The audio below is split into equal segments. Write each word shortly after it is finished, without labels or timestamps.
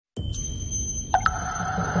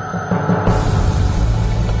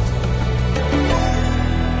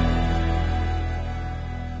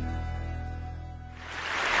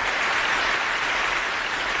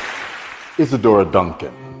Isadora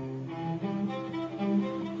Duncan,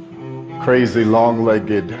 crazy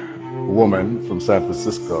long-legged woman from San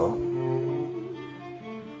Francisco,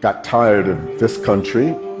 got tired of this country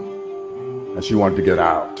and she wanted to get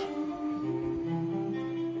out.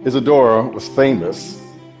 Isadora was famous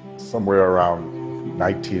somewhere around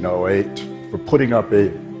 1908 for putting up a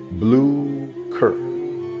blue curtain.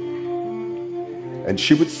 And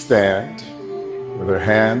she would stand with her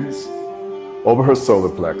hands over her solar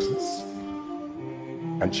plexus,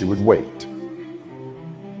 and she would wait.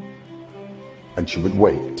 And she would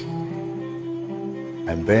wait.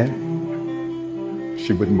 And then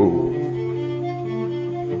she would move.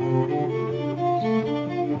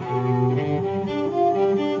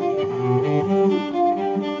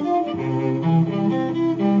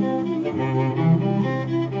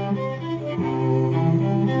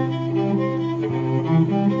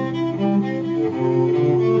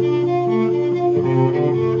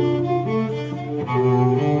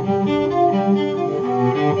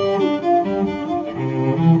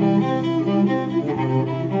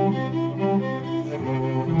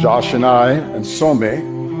 Josh and I and Some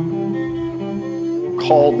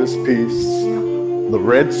called this piece The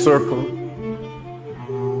Red Circle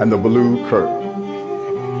and the Blue Curtain.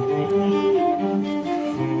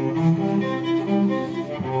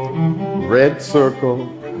 Red circle,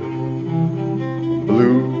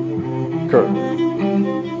 blue curtain.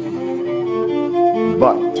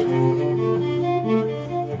 But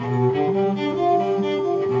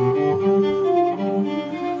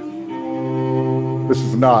this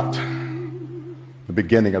is not the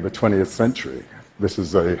beginning of the 20th century. This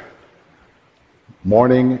is a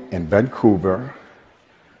morning in Vancouver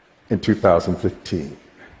in 2015.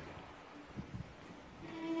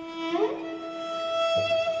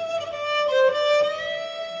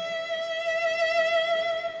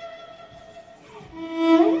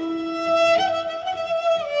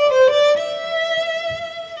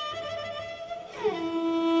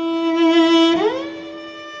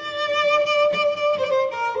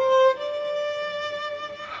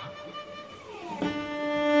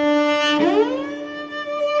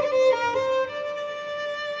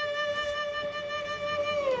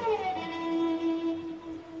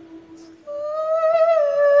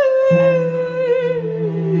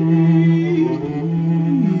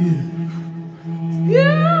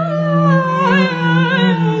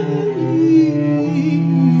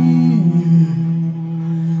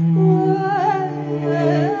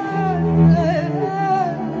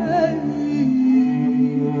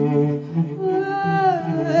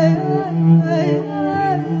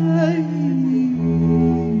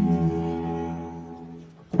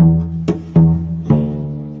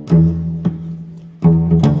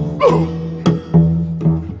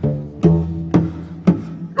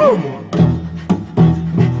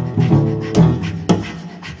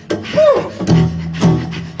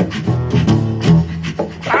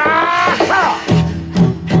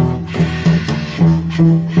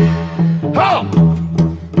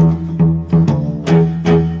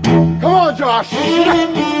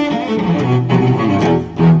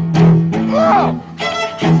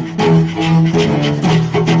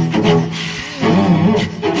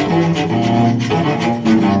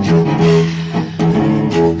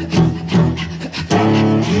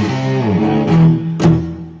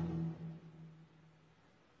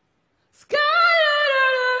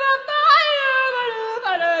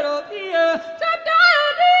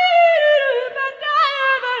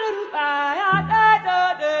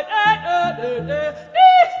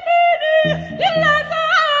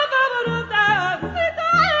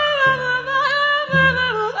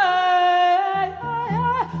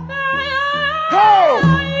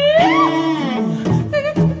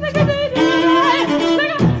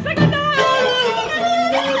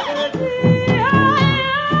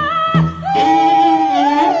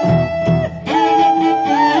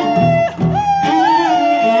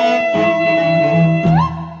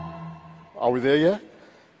 Are we there yet?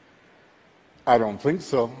 I don't think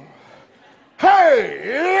so. Hey!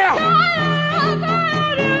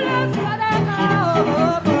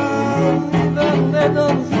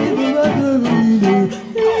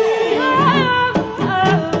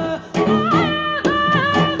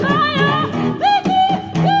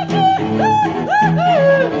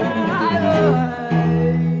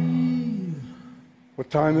 What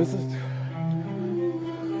time is it?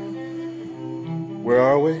 Where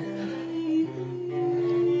are we?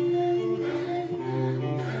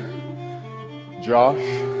 Josh,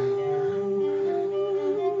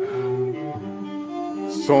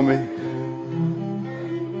 Somi,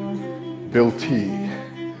 Bill T,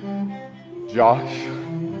 Josh,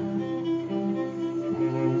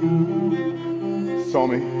 saw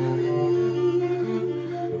me,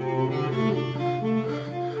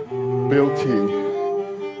 Bill T.